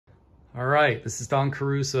All right, this is Don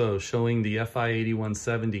Caruso showing the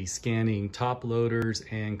Fi-8170 scanning top loaders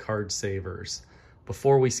and card savers.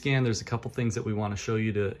 Before we scan, there's a couple things that we want to show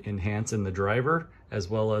you to enhance in the driver as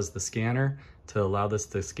well as the scanner to allow this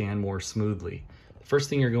to scan more smoothly. The first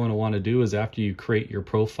thing you're going to want to do is after you create your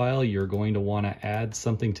profile, you're going to want to add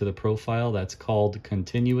something to the profile that's called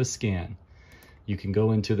continuous scan. You can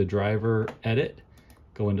go into the driver edit,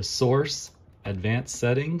 go into source, advanced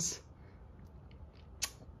settings,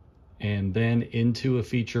 and then into a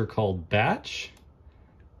feature called batch,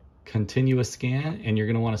 continuous scan, and you're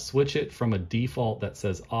gonna wanna switch it from a default that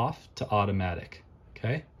says off to automatic,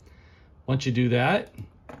 okay? Once you do that,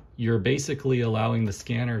 you're basically allowing the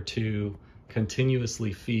scanner to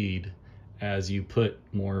continuously feed as you put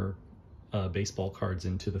more baseball cards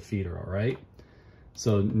into the feeder, all right?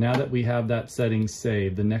 So now that we have that setting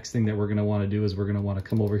saved, the next thing that we're gonna wanna do is we're gonna wanna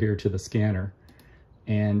come over here to the scanner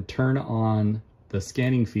and turn on the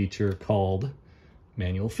scanning feature called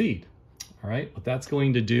manual feed. All right, what that's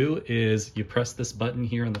going to do is you press this button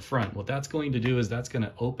here in the front. What that's going to do is that's going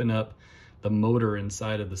to open up the motor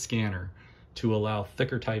inside of the scanner to allow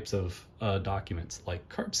thicker types of documents like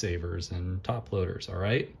card savers and top loaders, all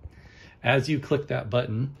right? As you click that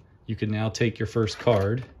button, you can now take your first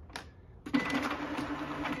card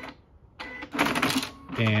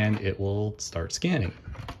and it will start scanning,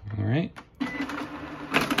 all right?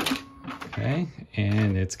 Okay,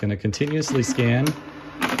 and it's going to continuously scan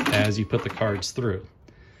as you put the cards through.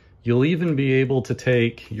 You'll even be able to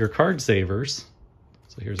take your card savers.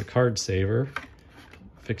 So here's a card saver.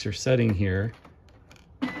 Fix your setting here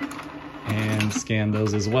and scan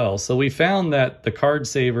those as well. So we found that the card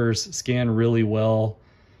savers scan really well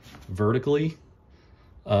vertically,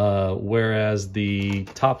 whereas the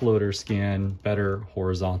top loaders scan better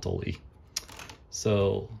horizontally.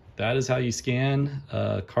 So that is how you scan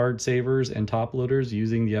card savers and top loaders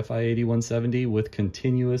using the Fi-8170 with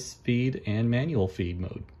continuous feed and manual feed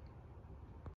mode.